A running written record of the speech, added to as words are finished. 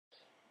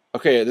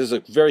Okay, this is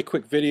a very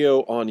quick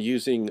video on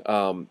using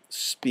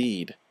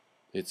speed.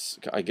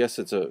 I guess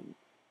it's a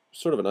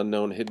sort of an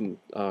unknown hidden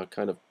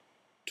kind of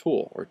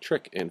tool or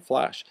trick in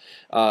Flash.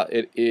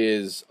 It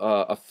is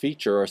a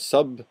feature, a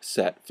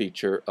subset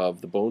feature of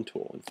the bone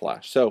tool in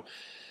Flash. So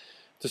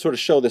to sort of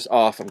show this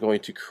off, I'm going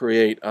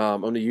to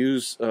I'm going to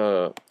use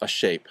a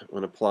shape. I'm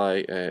going to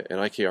apply an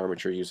IK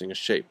armature using a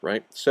shape,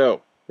 right?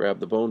 So grab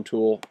the bone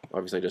tool.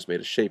 Obviously, I just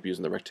made a shape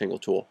using the rectangle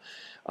tool.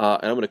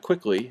 And I'm going to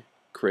quickly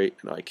create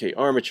an IK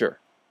armature.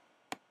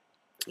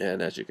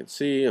 And as you can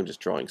see, I'm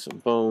just drawing some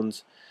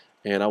bones,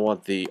 and I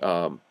want the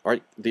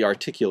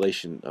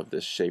articulation of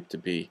this shape to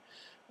be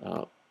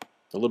a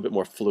little bit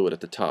more fluid at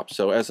the top.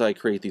 So as I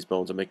create these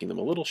bones, I'm making them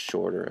a little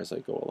shorter as I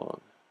go along,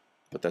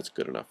 but that's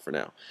good enough for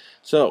now.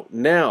 So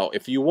now,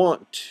 if you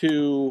want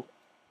to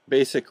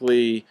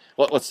basically,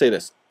 well, let's say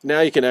this.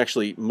 Now you can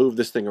actually move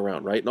this thing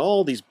around, right? And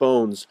all these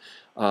bones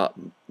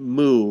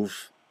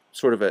move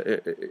sort of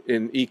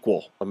in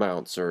equal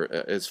amounts, or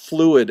as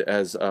fluid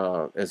as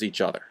each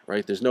other,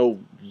 right? There's no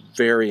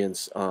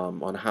variance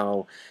on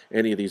how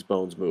any of these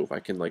bones move.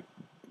 I can like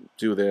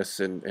do this,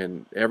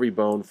 and every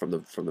bone from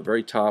the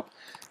very top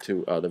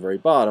to the very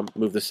bottom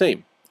move the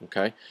same.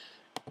 Okay.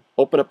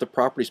 Open up the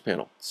properties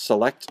panel.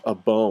 Select a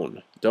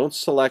bone. Don't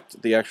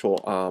select the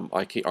actual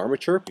IK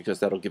armature, because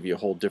that'll give you a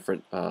whole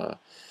different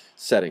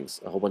settings,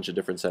 a whole bunch of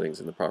different settings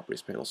in the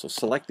properties panel. So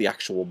select the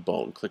actual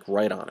bone. Click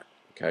right on it.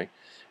 Okay.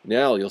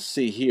 Now you'll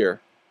see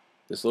here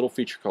this little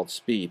feature called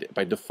speed.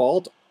 By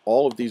default,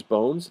 all of these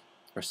bones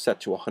are set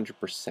to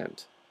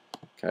 100%.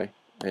 Okay,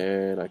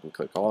 and I can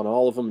click on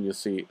all of them, and you'll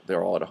see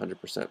they're all at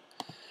 100%.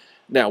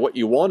 Now, what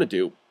you want to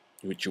do,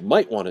 what you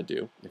might want to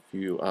do, if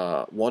you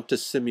want to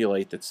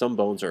simulate that some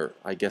bones are,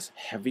 I guess,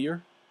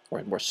 heavier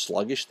or more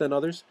sluggish than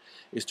others,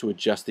 is to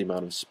adjust the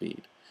amount of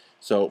speed.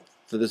 So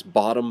for this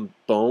bottom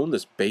bone,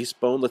 this base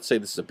bone, let's say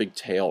this is a big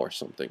tail or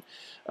something.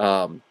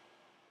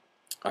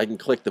 I can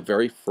click the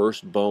very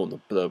first bone,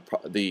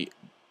 the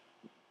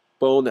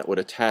bone that would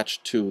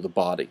attach to the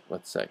body,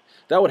 let's say.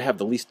 That would have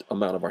the least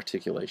amount of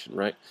articulation,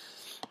 right?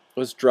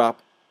 Let's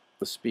drop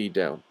the speed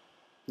down.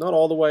 Not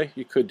all the way,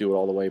 you could do it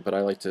all the way, but I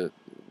like to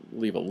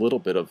leave a little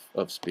bit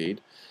of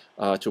speed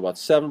to about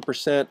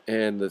 7%,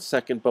 and the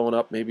second bone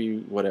up, maybe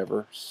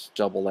whatever,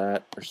 double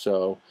that or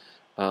so.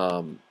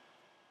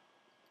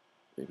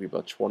 Maybe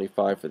about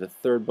 25 for the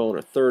third bone,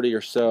 or 30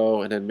 or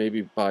so, and then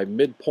maybe by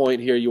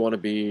midpoint here you want to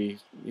be,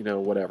 you know,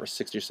 whatever,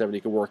 60 or 70,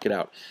 you can work it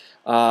out.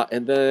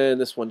 And then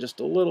this one just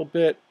a little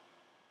bit.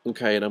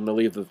 Okay, and I'm going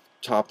to leave the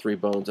top three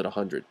bones at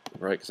 100,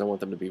 right, because I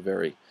want them to be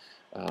very,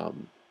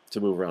 to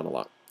move around a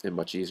lot and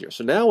much easier.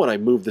 So now when I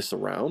move this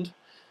around,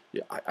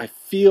 I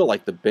feel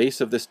like the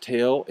base of this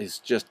tail is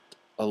just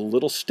a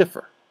little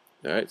stiffer.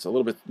 All right, it's a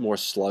little bit more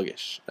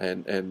sluggish,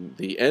 and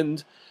the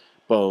end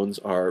bones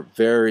are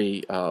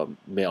very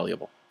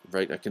malleable,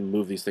 right? I can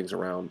move these things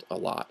around a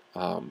lot,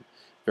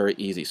 very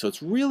easy. So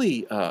it's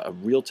really a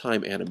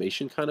real-time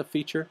animation kind of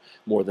feature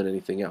more than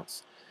anything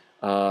else.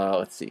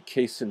 Let's see,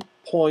 case in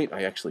point,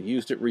 I actually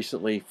used it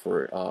recently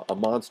for a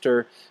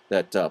monster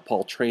that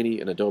Paul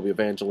Traney, an Adobe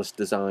evangelist,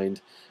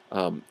 designed.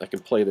 I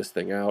can play this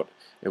thing out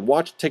and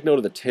watch. Take note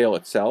of the tail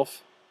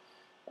itself.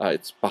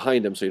 It's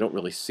behind him, so you don't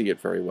really see it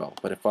very well.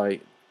 But if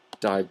I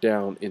dive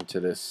down into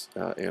this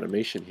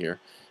animation here,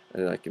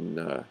 and I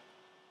can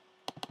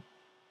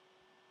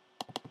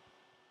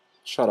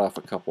shut off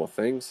a couple of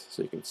things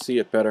so you can see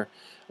it better.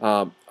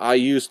 I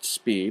used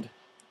speed,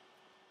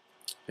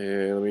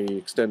 and let me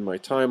extend my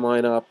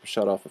timeline up,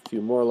 shut off a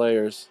few more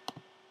layers.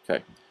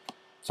 Okay,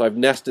 so I've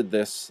nested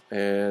this,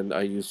 and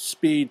I use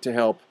speed to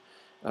help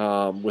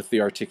with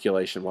the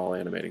articulation while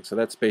animating. So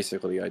that's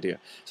basically the idea.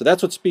 So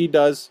that's what speed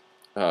does.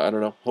 I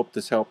don't know, hope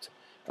this helped.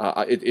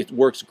 It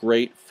works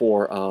great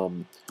for,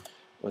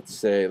 let's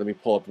say, let me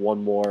pull up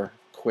one more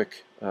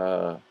quick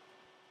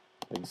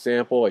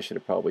example. I should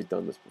have probably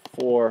done this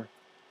before,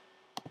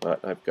 but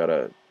I've got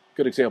a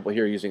good example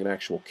here using an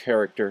actual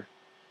character.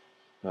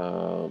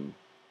 Give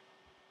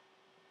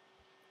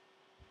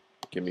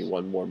me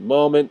one more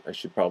moment. I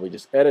should probably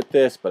just edit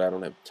this, but I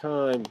don't have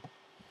time.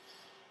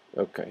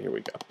 Okay, here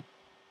we go.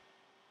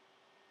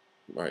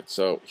 All right,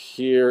 so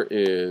here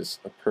is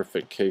a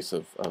perfect case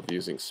of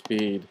using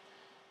speed.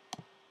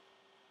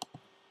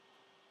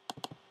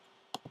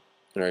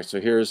 All right,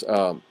 so here's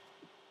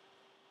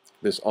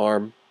this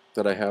arm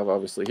that I have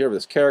obviously here of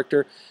this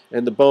character,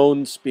 and the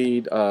bone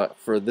speed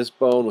for this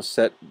bone was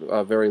set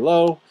very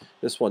low,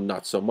 this one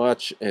not so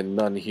much, and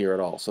none here at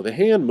all. So the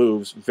hand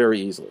moves very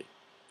easily,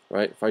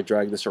 right, if I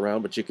drag this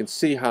around, but you can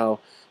see how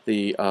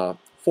the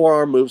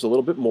forearm moves a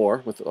little bit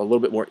more with a little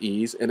bit more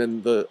ease, and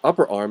then the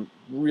upper arm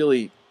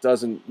really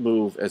doesn't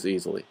move as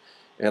easily,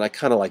 and I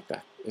kind of like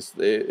that.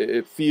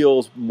 It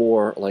feels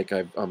more like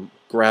I'm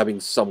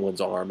grabbing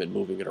someone's arm and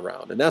moving it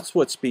around, and that's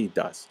what speed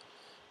does.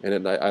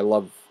 And I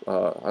love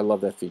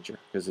that feature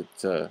because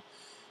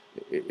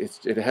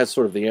it has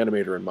sort of the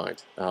animator in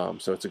mind.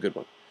 So it's a good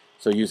one.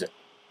 So use it.